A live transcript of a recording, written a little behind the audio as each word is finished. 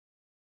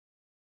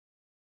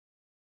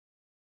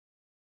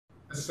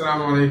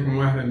السلام عليكم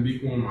واهلا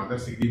بكم مع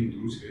درس جديد من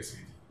دروس الاس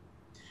اي تي.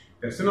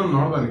 درسنا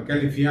النهارده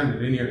هنتكلم فيه عن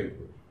اللينير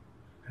ايكويشن.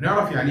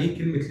 هنعرف يعني ايه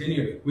كلمه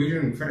لينير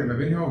ايكويشن والفرق ما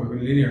بينها وما بين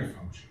لينير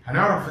فانكشن.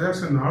 هنعرف في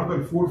درس النهارده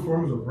الفور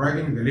فورمز اوف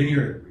رايتنج ذا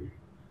لينير ايكويشن.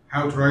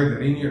 How to write the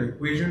linear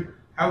equation,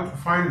 how to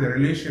find the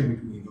relation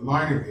between the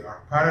line if they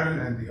are parallel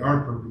and they are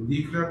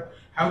perpendicular,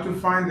 how to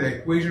find the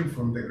equation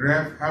from the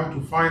graph, how to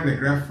find the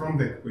graph from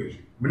the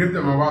equation.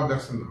 ونبدا مع بعض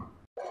درس النهارده.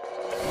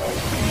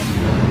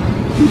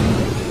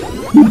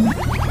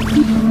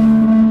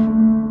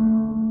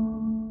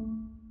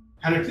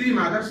 هنبتدي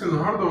مع درس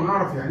النهارده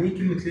ونعرف يعني ايه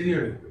كلمه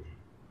linear equation.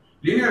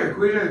 Linear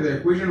equation is the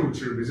equation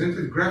which is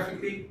represented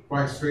graphically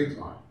by a straight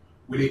line.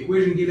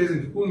 والايكويشن دي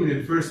لازم تكون من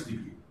الفيرست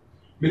ديجري.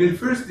 من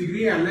الفيرست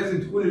ديجري يعني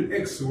لازم تكون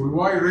الاكس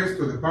والواي raised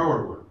to the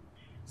power 1.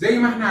 زي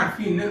ما احنا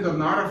عارفين نقدر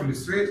نعرف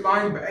الستريت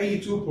لاين باي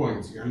 2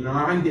 بوينتس، يعني لو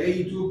عندي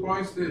اي 2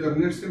 بوينتس نقدر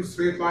نرسم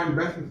ستريت لاين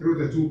باث through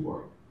the 2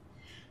 بوينت.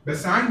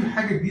 بس عندي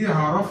حاجه جديده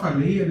هعرفها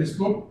اللي هي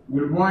السلوب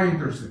والواي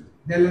انترسبت.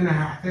 ده اللي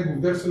انا هحتاجه في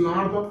درس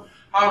النهارده.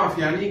 هعرف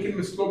يعني ايه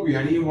كلمه سلوب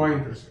ويعني ايه واي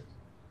انترسبت.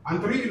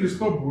 عن طريق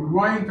السلوب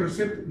والواي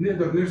انترسبت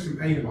نقدر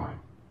نرسم اي لاين.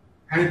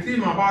 هنبتدي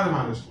مع بعض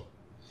مع السلوب.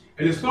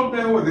 السلوب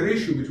ده هو the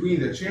ratio between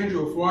the change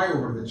of y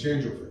over the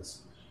change of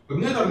x.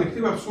 فبنقدر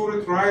نكتبها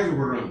بصوره rise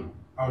over run،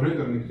 او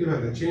نقدر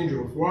نكتبها the change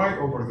of y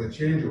over the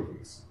change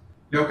of x.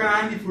 لو كان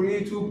عندي for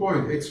any 2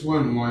 point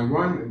x1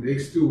 y1 and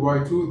x2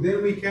 y2,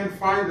 then we can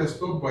find the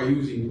slope by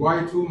using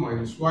y2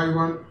 minus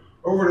y1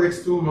 over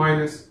x2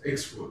 minus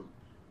x1.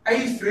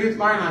 اي straight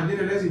line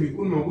عندنا لازم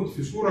يكون موجود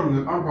في صوره من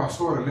الاربع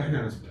صور اللي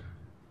احنا رسمناها.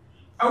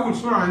 اول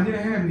صوره عندنا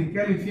هنا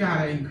بنتكلم فيها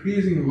على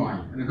increasing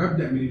line. انا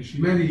ببدا من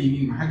الشمال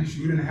لليمين، محدش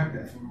يقول انا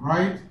هبدا from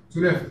right to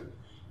left،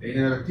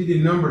 لان انا ببتدي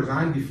النمبرز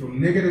عندي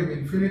from negative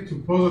infinite to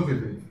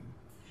positive infinite.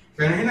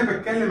 فانا هنا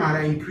بتكلم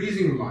على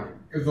increasing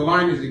line. If the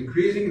line is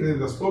increasing then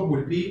the slope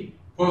will be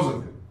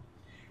positive.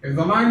 If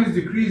the line is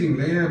decreasing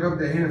لان انا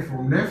ببدا هنا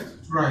from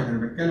left to right، انا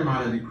بتكلم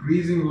على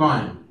decreasing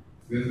line,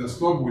 then the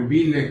slope will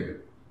be negative.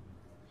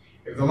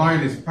 If the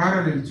line is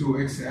parallel to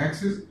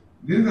x-axis,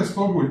 then the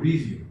slope will be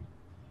 0.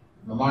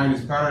 If the line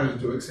is parallel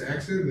to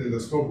x-axis, then the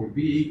slope will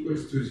be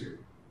equals to 0.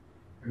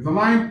 If the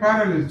line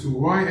parallel to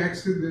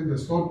y-axis, then the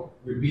slope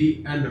will be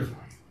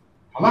undefined.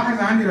 هلاحظ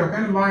عندي لو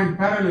كان اللاين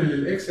parallel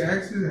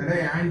للx-axis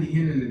هلاقي عندي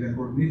هنا ان the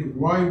coordinate of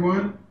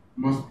y1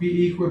 must be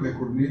equal the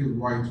coordinate of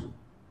y2.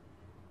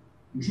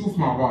 نشوف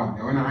مع بعض.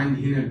 لو انا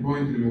عندي هنا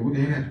البوينت اللي موجوده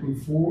هنا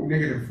هتكون 4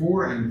 negative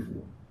 4 and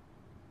 4.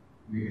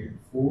 negative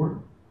 4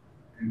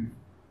 and 4.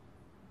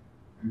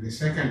 And the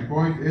second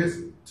point is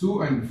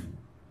 2 and 4.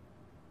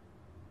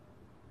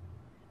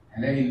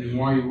 هلاقي ان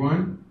y1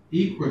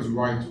 equals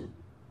y2.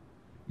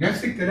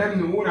 نفس الكلام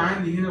نقول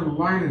عندي هنا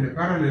اللاين اللي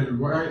parallel to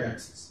y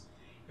axis.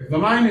 If the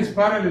line is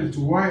parallel to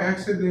y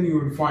axis, then you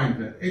will find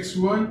that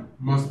x1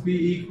 must be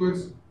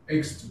equals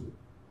x2.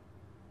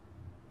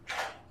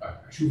 طيب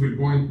اشوف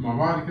البوينت مع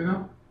بعض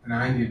كده. انا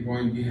عندي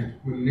البوينت دي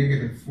هتكون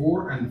negative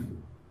 4 and 4.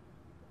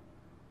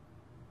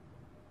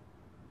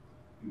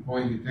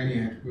 البوينت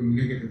الثانية هتكون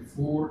negative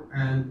 4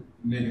 and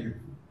negative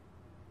 4.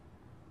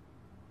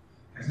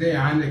 هتلاقي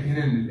عندك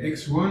هنا ان ال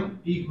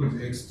x1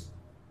 equals x2.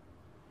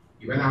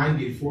 يبقى انا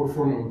عندي الفور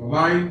فورم اوف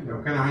ذا لاين.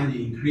 لو كان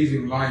عندي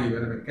increasing line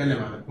يبقى انا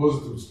بتكلم على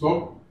positive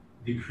slope.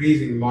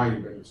 decreasing line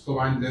يبقى السلوب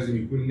عندي لازم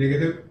يكون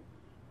negative.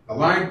 The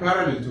line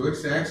parallel to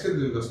x-axis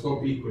then the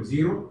slope equals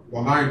 0.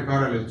 The line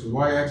parallel to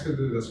y-axis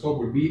then the slope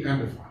will be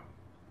undefined.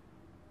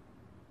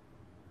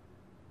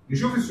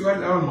 نشوف السؤال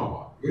الأول مع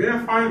بعض. يقول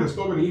لنا find the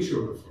slope and each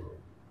of the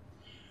following.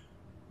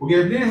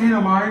 وجايب لنا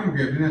هنا line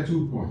وجايب لنا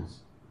 2 points.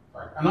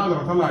 طيب أنا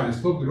أقدر أطلع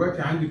السلوب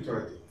دلوقتي عندي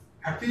بطريقتين.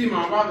 هبتدي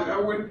مع بعض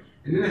الأول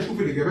إن أنا أشوف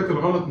الإجابات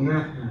الغلط إن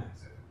إحنا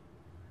هنحسبها.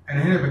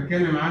 أنا هنا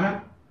بتكلم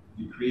على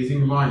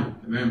decreasing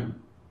line تمام؟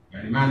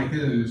 يعني معنى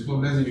كده إن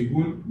السلوب لازم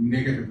يكون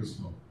negative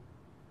slope.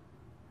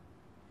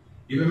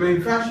 يبقى ما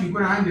ينفعش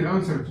يكون عندي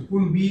الانسر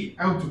تكون بي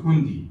او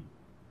تكون دي.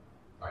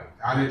 طيب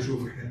تعالى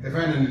نشوف. احنا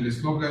اتفقنا ان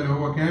السلوب ده اللي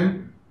هو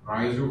كان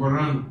رايز اوفر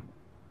ران.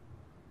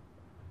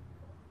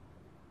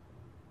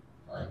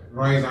 طيب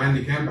الرايز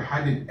عندي كان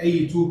بحدد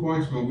اي 2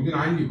 بوينتس موجودين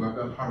عندي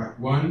وببدا اتحرك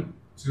 1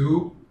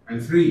 2 and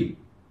 3.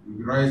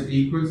 الرايز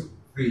equals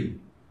 3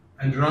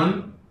 and run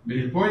من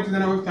البوينت اللي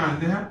انا وقفت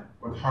عندها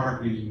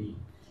واتحرك لليمين.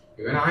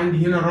 يبقى انا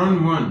عندي هنا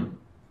run 1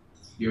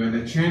 يبقى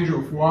the change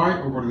of y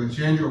over the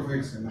change of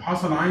x. اللي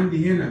حصل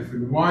عندي هنا في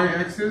ال y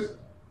axis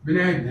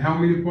بنعد how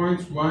many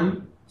points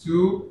 1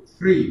 2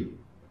 3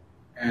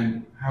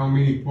 and how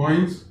many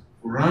points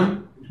for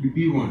run it will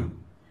be 1.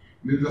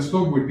 Then the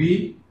slope will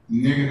be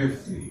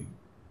negative 3.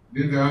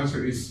 Then the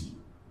answer is C.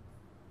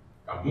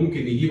 طب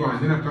ممكن نجيبه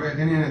عندنا بطريقة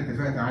تانية. أنا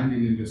اتفقت عندي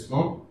إن ال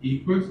slope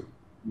equals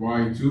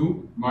y2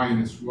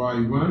 minus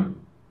y1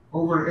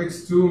 over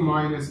x2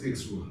 minus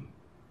x1.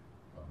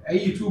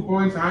 اي 2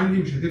 بوينتس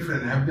عندي مش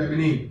هتفرق انا هبدا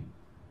منين.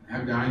 انا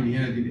هبدا عندي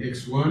هنا دي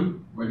الاكس 1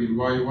 وادي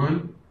الواي 1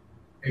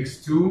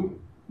 اكس 2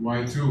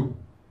 واي 2.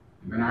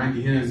 يبقى انا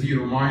عندي هنا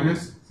 0 minus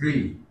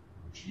 3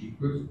 which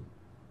equals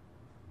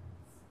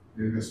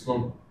then the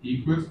slope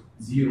equals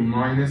 0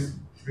 minus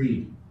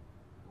 3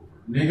 over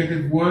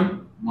negative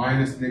 1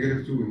 minus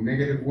negative 2.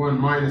 Negative 1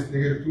 minus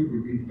negative 2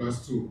 will be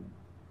plus 2.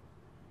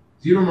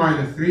 0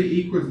 minus 3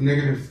 equals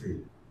negative 3.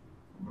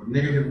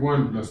 Negative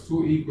 1 plus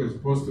 2 equals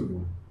positive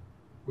 1,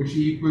 which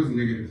equals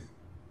negative 3.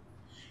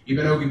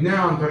 يبقى لو جبناها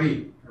عن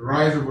طريق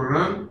rise over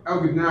run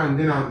أو جبناها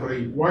عندنا عن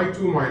طريق y2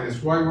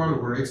 minus y1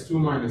 over x2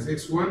 minus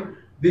x1,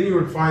 then you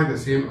will find the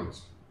same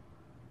answer.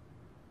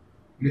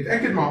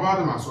 نتأكد مع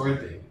بعض مع سؤال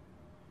تاني.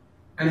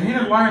 أنا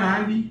هنا اللاين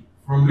عندي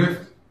from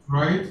left to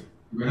right،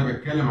 يبقى أنا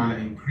بتكلم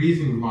على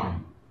increasing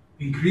line.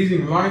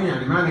 increasing line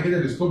يعني معنى كده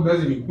السلوب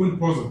لازم يكون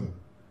positive.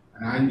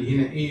 أنا عندي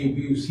هنا A و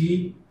B و C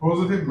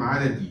positive ما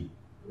عدا D.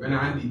 يبقى أنا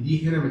عندي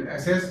D هنا من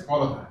الأساس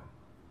غلط عندي.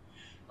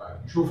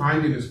 طيب نشوف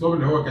عندي السلوب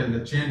اللي هو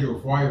كان the change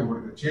of y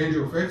over the change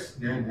of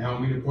x. يعني how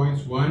many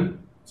points؟ 1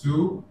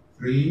 2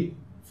 3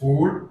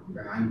 4.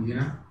 يبقى أنا عندي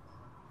هنا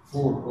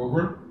 4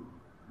 over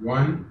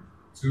 1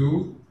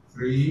 2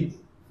 3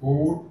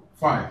 4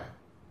 5.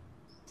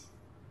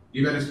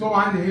 يبقى السلوب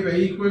عندي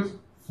هيبقى equals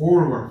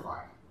 4 over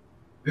 5.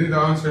 Then the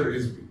answer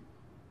is B.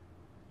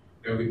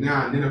 لو جبناها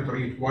عندنا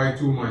بطريقة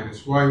y2 minus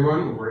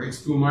y1 over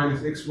x2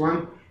 minus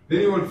x1,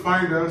 then you will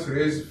find the answer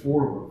is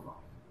 4 over 5.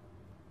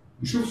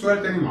 نشوف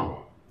سؤال تاني مع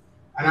بعض.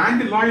 أنا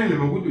عندي اللاين اللي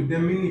موجود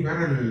قدام مني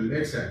parallel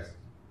للإكس أكسس.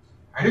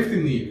 عرفت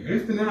منين؟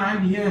 عرفت إن أنا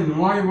عندي هنا إن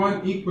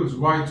y1 equals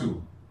y2.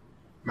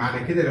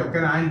 معنى كده لو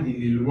كان عندي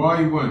إن ال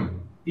y1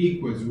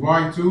 equals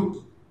y2,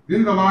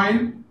 then the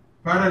line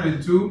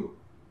parallel to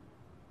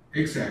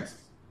x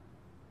axis.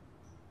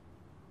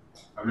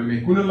 طب لما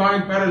يكون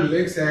اللاين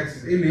parallel x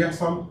axis إيه اللي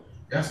يحصل؟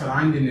 يحصل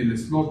عندي إن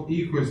السلوب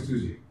equals to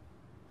 0.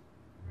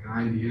 أنا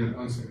عندي هنا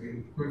الأنسر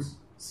equals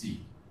C.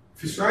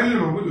 في السؤال اللي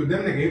موجود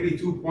قدامنا جايب لي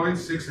 2 points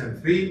 6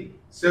 and 3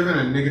 7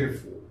 and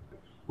negative 4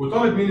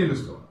 وطالب مني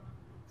السلوب.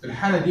 في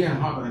الحالة دي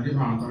أنا هقدر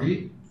أجيبها عن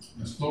طريق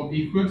السلوب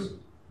equals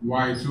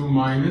y2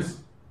 minus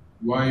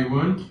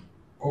y1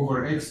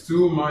 over x2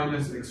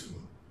 minus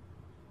x1.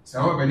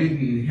 سواء بنيت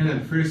إن هنا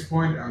الفيرست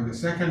بوينت أو the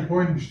second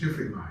point مش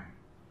تفرق معايا.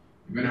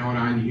 يبقى أنا هنا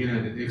عندي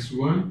هنا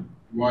x1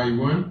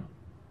 y1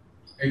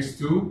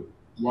 x2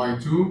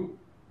 y2,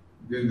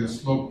 then the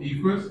slope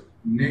equals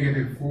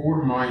negative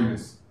 4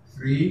 minus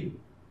 3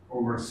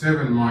 over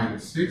 7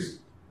 minus 6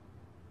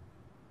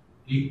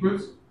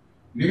 equals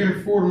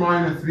negative 4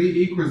 minus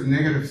 3 equals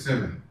negative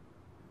 7.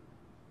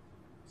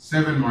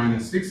 7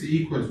 minus 6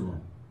 equals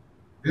 1.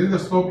 Then the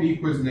slope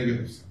equals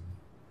negative 7.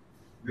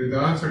 Then the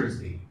answer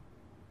is A.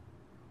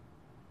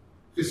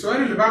 في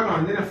السؤال اللي بعده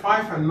عندنا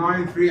 5 and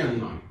 9 3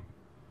 and 9.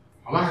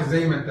 هلاحظ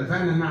زي ما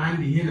اتفقنا ان انا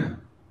عندي هنا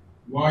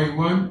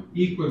y1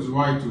 equals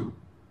y2.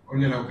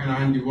 قلنا لو كان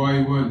عندي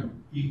y1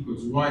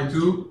 equals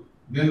y2,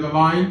 then the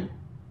line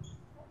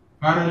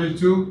parallel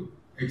to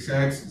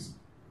x-axis.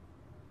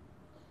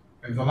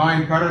 If the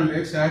line parallel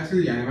x-axis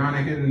يعني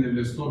معنى كده ان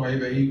السلوب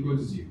هيبقى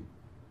equals 0.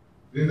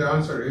 Then the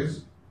answer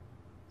is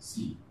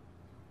C.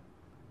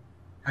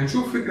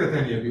 هنشوف فكرة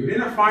تانية بيقول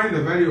لنا find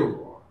the value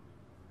of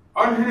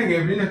R. R هنا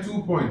جايب لنا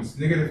 2 points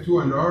negative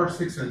 2 and R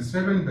 6 and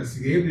 7 بس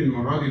جايب لي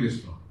المرة دي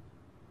السلوب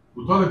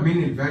وطالب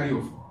مني ال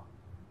value of R.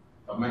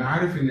 طب ما أنا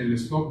عارف إن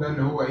السلوب ده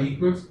اللي هو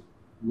equals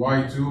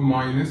y2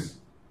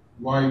 minus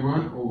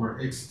y1 over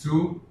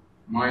x2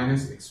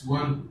 minus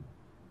x1.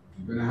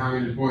 يبقى أنا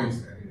هعمل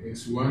البوينتس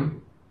x1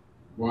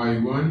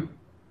 y1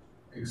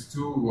 x2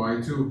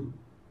 y2.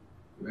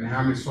 يبقى أنا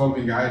هعمل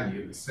solving عادي.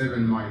 يبقى 7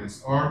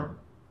 minus R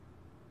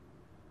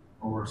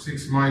over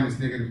 6 minus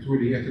negative 2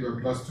 اللي هي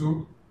هتبقى plus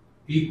 2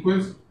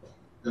 equals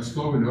the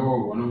slope اللي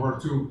هو 1 over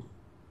 2.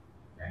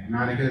 يعني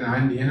معنى كده أنا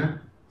عندي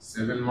هنا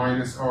 7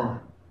 minus R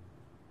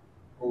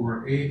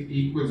over 8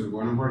 equals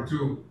 1 over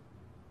 2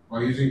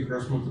 by using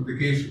cross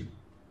multiplication.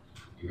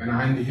 يبقى أنا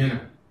عندي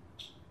هنا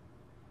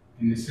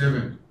إن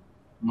 7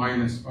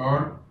 minus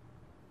R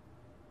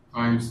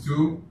times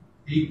 2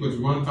 equals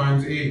 1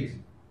 times 8.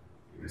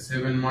 يبقى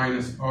 7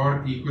 minus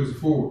R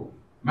equals 4.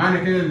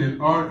 معنى كده إن ال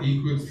R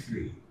equals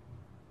 3.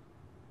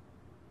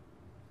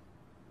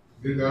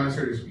 Then the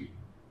answer is B.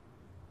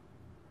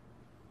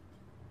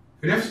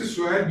 في نفس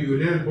السؤال بيقول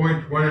لنا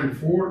point 1 and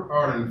 4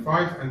 R and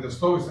 5 and the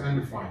slope is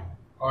undefined.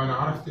 أنا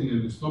عرفت إن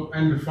السلوب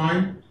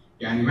undefined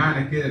يعني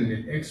معنى كده إن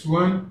ال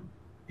x1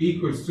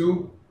 equals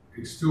to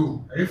x2.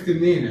 عرفت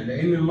منين؟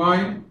 لأن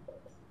اللاين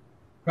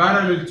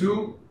parallel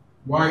to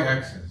y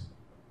axis.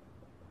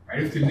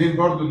 عرفت منين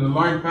برضه إن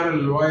اللاين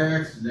parallel to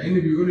y axis؟ لأن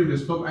بيقول لي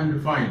السلوب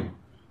undefined.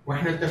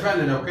 وإحنا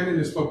اتفقنا لو كان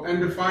السلوب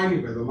undefined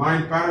يبقى the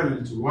line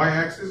parallel to y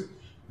axis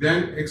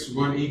then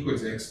x1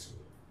 equals x2.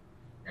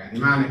 يعني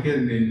معنى كده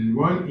إن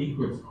 1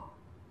 equals R.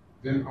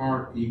 Then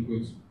R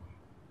equals 1.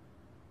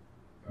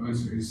 The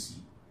answer is C.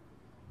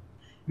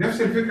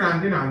 نفس الفكرة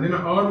عندنا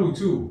R و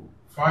 2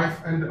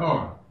 5 and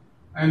R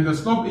and the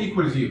slope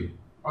equals 0.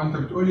 أنت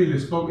بتقول لي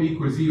السلوب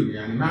equals 0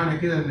 يعني معنى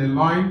كده إن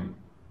اللاين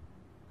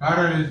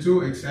parallel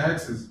to x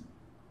axis.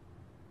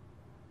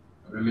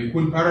 لما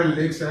يكون parallel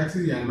to x axis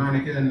يعني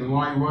معنى كده إن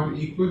y1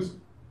 equals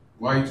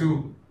y2.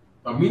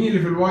 طب مين اللي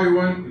في ال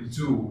y1؟ ال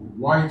 2.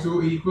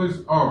 y2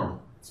 equals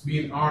R. It's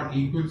mean R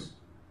equals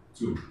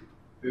 2.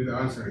 Then the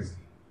answer is